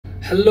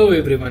Hello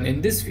everyone,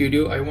 in this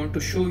video I want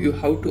to show you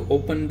how to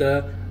open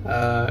the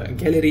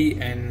gallery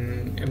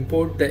and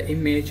import the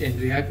image in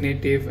React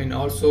Native, and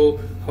also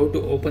how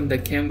to open the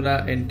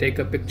camera and take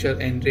a picture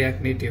in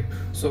React Native.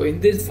 So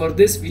for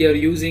this we are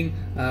using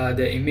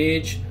the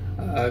image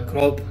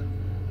crop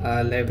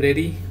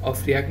library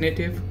of React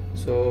Native.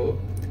 So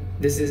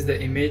this is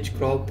the image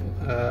crop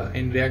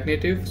in React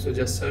Native. So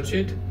just search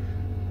it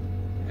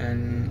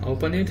and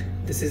open it.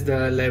 This is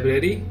the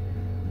library,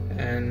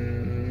 and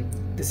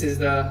this is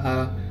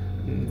the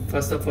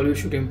first of all you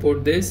should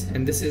import this,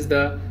 and this is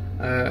the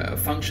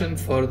function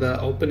for the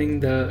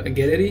opening the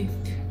gallery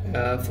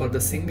for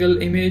the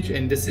single image,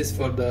 and this is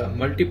for the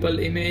multiple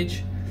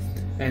image,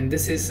 and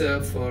this is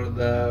for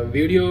the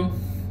video,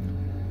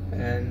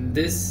 and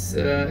this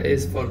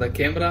is for the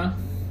camera,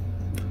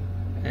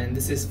 and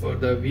this is for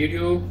the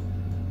video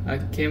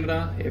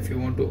camera if you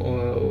want to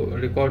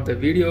record the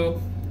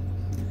video.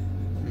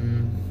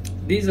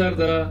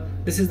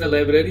 This is the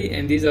library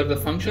and these are the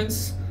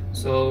functions.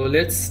 So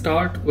let's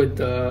start with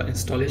the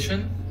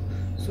installation.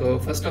 So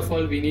first of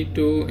all we need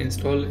to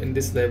install in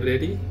this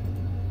library,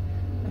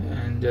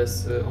 and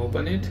just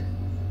open it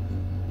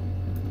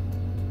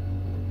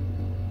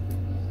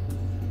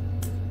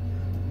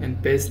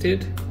and paste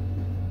it.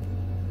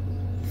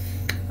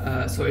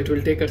 So it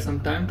will take us some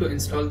time to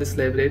install this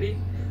library.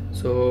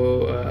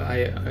 So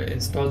I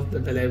installed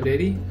the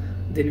library.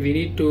 Then we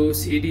need to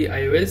cd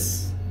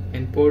ios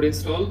import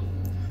install.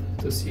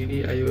 So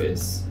cd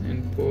ios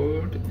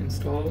import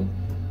install.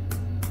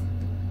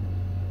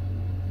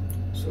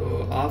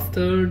 So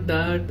after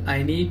that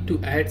I need to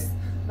add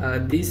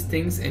these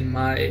things in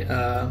my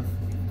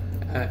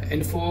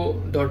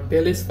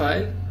info.playlist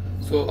file.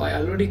 So I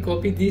already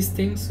copied these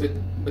things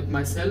with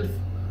myself,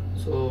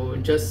 so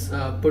just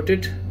put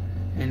it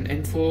in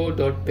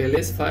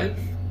info.playlist file.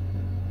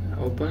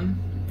 Open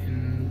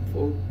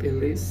info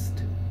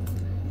playlist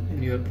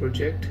in your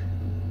project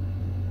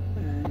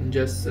and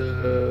just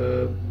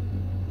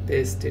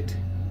paste it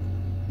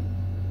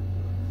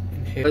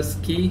in here.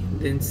 First key,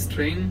 then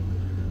string,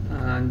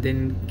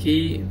 then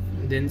key,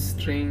 then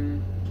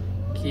string,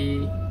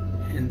 key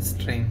and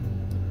string.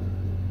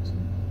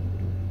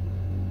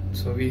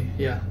 So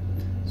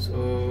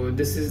so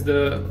this is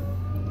the,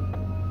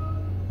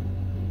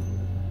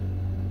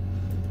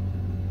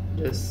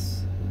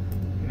 just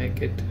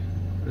make it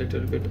a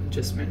little bit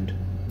adjustment.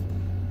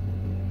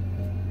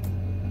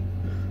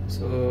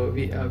 So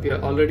we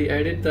are already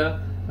added the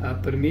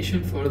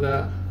permission for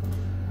the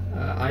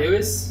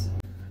iOS.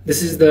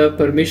 This is the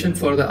permission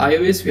for the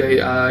iOS. We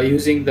are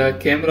using the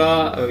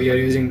camera, we are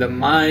using the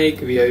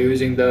mic, we are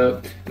using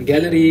the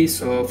gallery.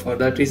 So for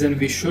that reason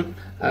we should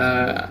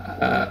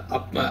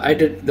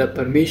edit the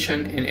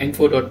permission in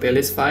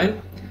info.playlist file.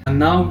 And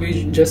now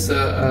we just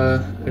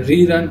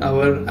rerun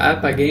our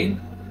app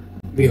again.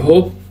 We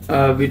hope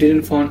we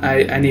didn't find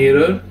any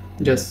error.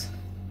 Just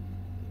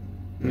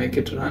make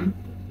it run.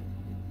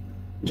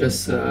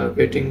 Just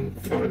waiting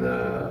for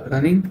the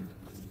running.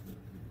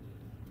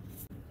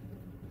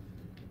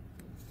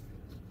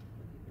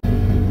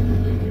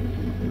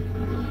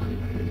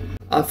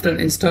 After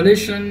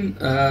installation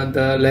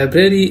the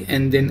library,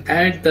 and then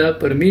add the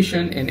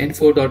permission in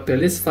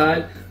info.playlist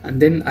file,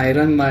 and then I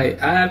run my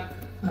app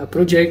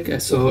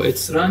project. So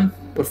it's run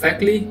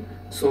perfectly.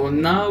 So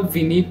now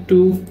we need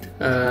to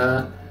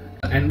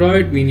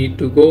Android, we need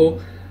to go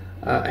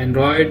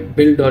Android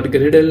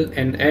build.gradle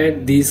and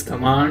add these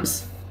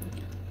commands.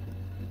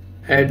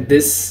 Add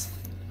this,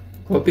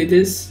 copy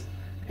this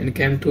and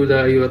come to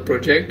your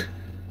project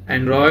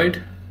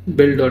Android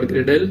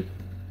build.gradle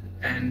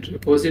and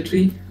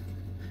repository.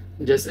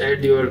 Just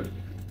add your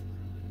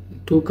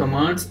two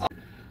commands.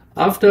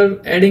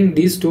 After adding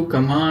these two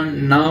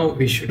commands, now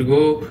we should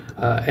go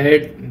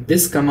add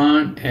this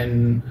command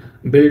and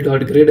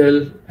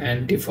build.gradle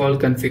and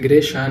default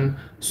configuration.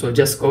 So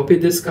just copy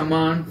this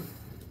command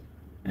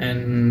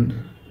and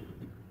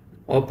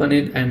open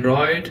it,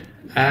 Android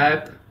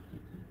app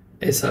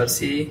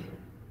src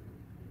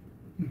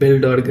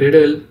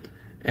build.gradle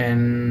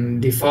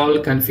and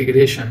default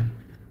configuration.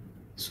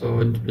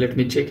 So let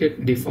me check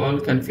it.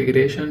 Default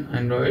configuration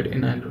Android,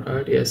 in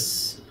Android,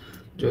 yes.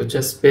 So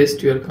just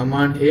paste your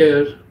command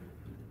here,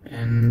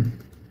 and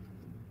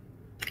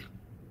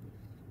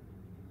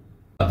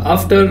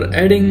after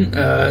adding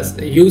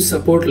use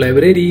support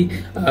library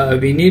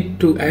we need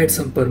to add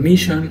some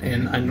permission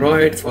in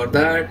Android. For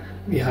that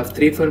we have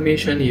three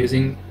permission.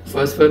 Using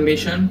first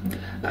permission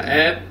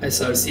app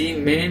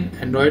src main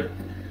Android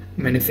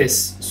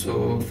manifest.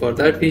 So for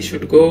that we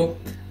should go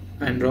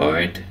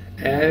Android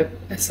app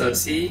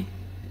src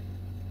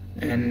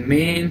and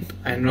main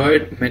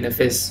Android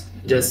manifest.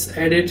 Just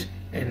add it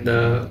in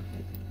the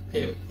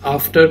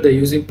after the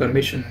using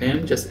permission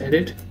name, just add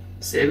it,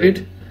 save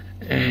it.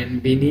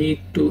 And we need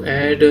to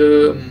add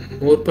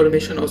more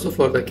permission also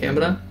for the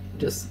camera.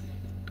 Just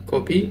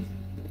copy,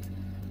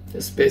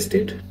 just paste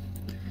it.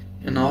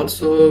 And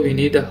also we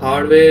need a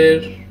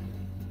hardware,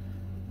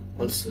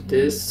 also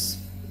this,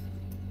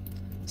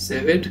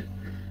 save it.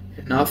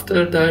 And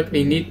after that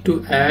we need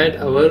to add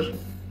our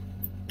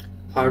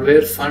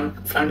hardware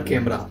front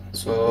camera.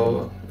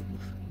 So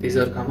these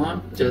are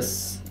command,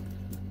 just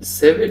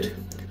save it.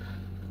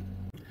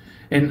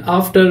 And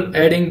after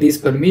adding these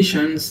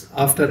permissions,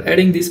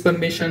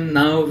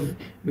 now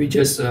we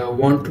just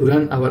want to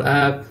run our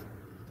app.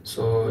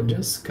 So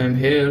just come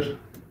here,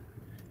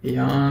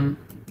 yarn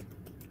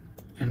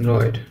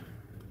Android.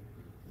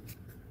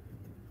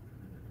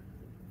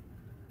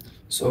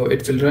 So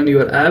it will run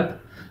your app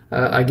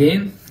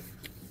again.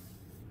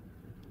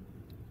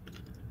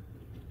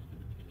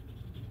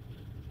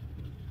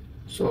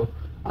 So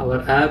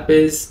our app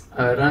is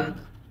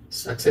run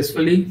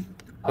successfully.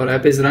 Our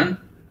app is run.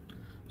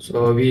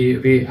 So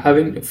we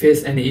haven't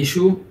faced any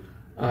issue.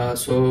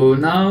 So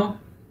now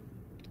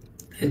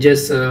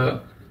just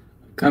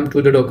come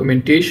to the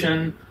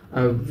documentation.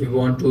 We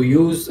want to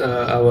use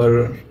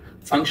our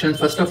functions.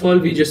 First of all,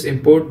 we just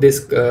import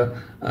this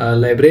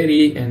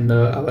library in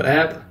our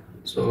app.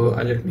 So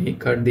let me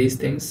cut these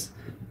things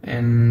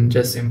and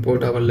just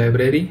import our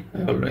library.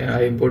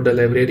 I import the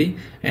library,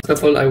 and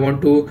first of all I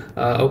want to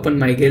open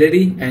my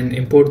gallery and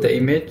import the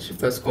image.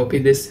 First copy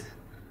this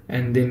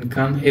and then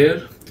come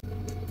here,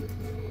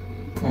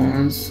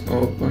 cons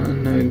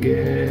open a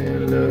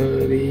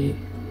gallery,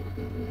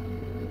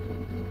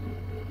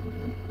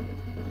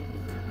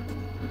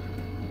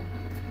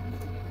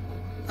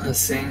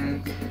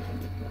 async,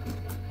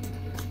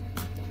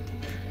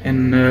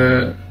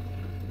 and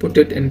put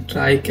it in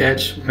try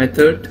catch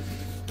method.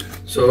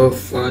 So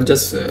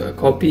just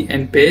copy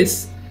and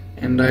paste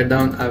and write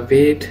down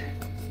await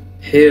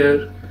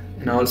here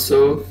and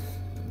also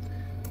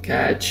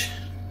catch.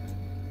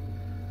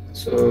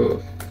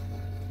 So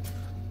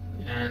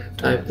and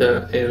type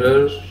the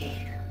error.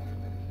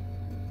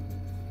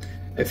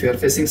 If you are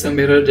facing some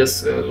error,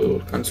 just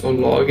console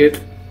log it.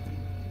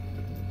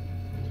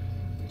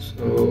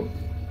 So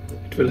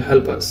it will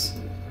help us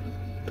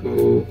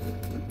to,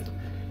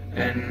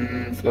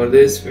 and for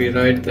this we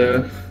write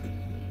the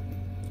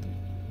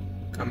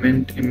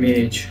comment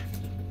image.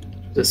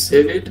 Just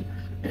save it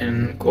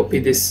and copy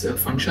this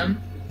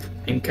function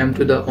and come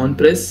to the on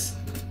press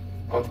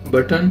of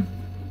button,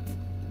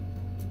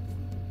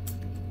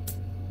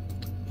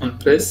 on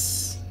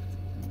press,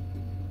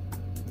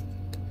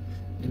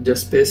 and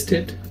just paste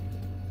it.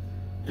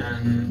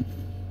 And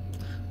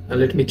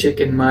let me check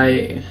in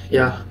my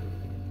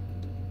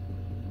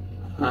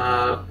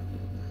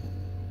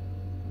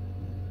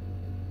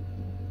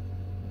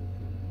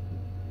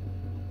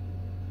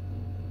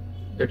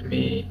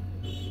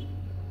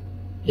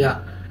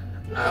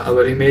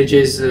our image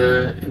is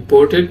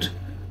imported.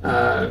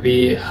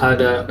 We had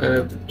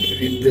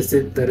this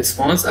is the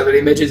response. Our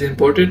image is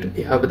imported,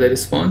 we have the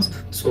response.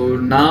 So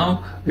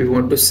now we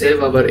want to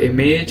save our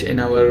image in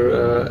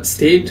our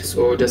state.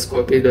 So just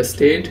copy the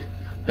state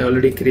I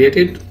already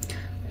created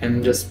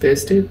and just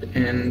paste it,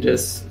 and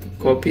just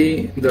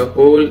copy the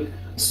whole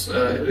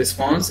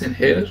response in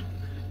here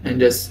and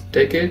just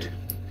take it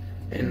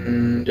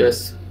and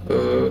just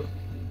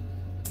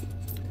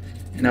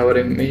in our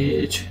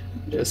image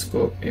just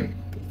copy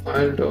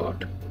file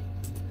dot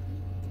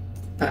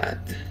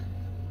path.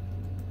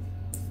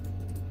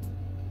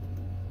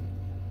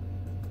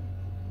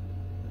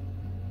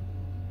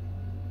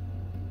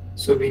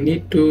 So we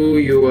need to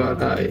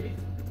URI.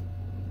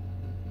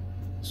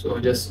 So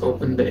just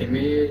open the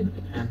image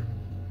and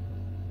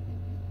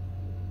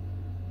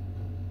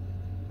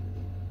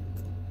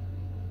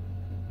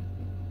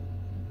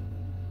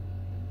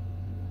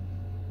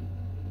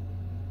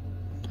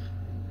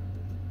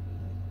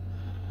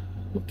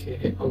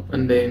okay,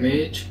 open the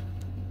image.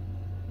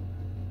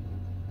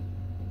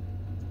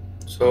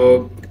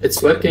 So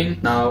it's working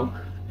now.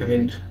 I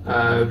mean,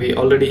 we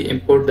already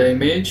import the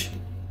image,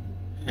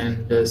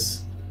 and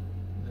just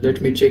let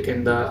me check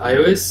in the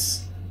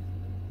iOS.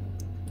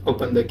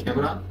 Open the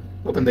camera,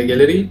 open the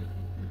gallery.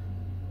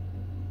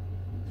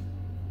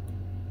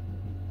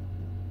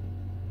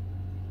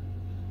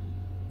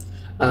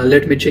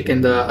 Let me check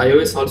in the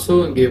iOS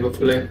also, give a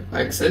full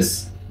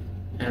access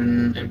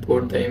and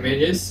import the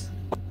images.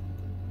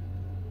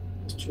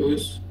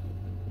 Choose.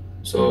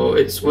 So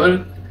it's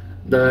work.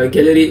 The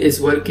gallery is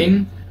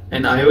working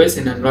in iOS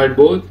and Android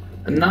both.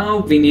 And now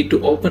we need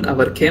to open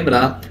our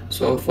camera.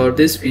 So for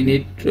this we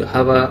need to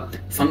have a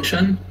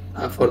function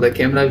for the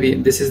camera.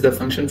 This is the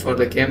function for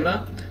the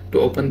camera. To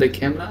open the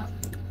camera,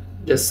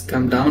 just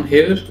come down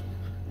here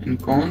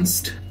and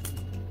const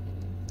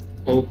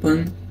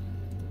open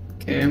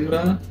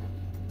camera,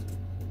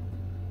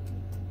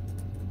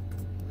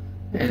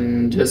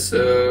 and just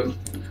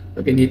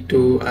we need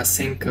to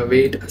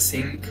await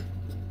async,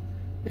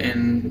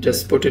 and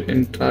just put it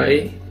in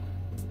try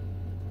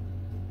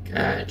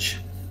catch.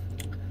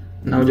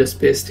 Now just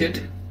paste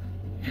it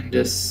and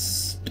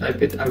just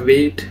type it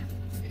await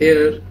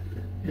here,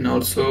 and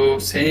also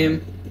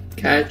same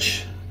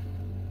catch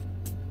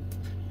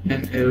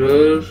and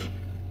error.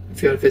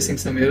 If you are facing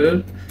some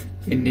error,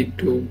 you need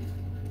to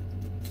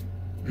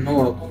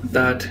know about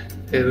that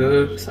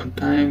error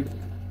sometime.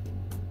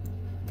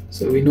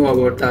 So we know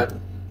about that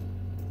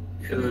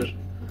error.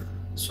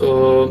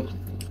 So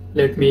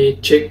let me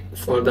check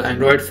for the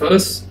Android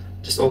first.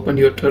 just open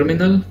your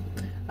terminal.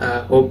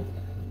 Hope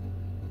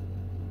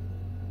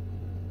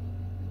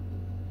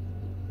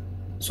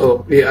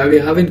so. We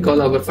haven't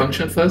called our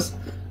function first.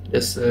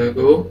 Just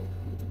go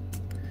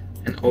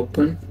and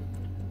open.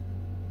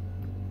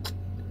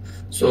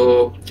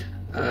 So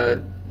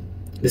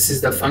this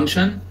is the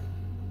function.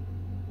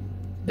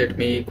 Let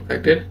me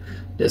correct it.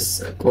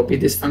 Just copy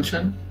this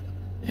function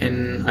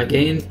and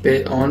again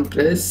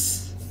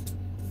press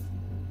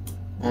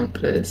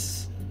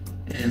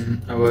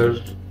in our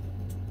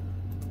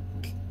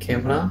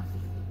camera.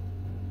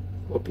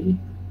 Copy.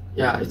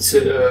 Yeah, it's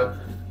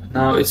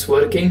now it's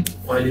working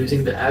while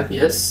using the app.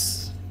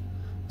 Yes,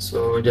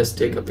 so just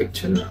take a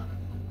picture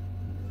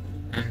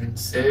and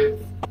save.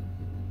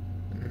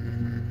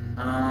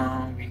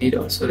 Now we need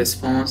also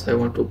response. I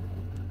want to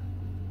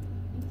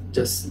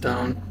just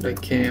down the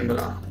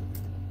camera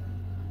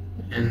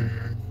and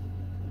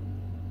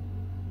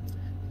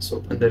let's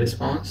open the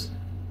response.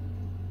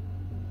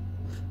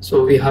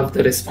 So we have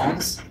the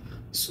response.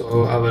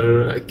 So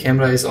our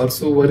camera is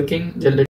also working.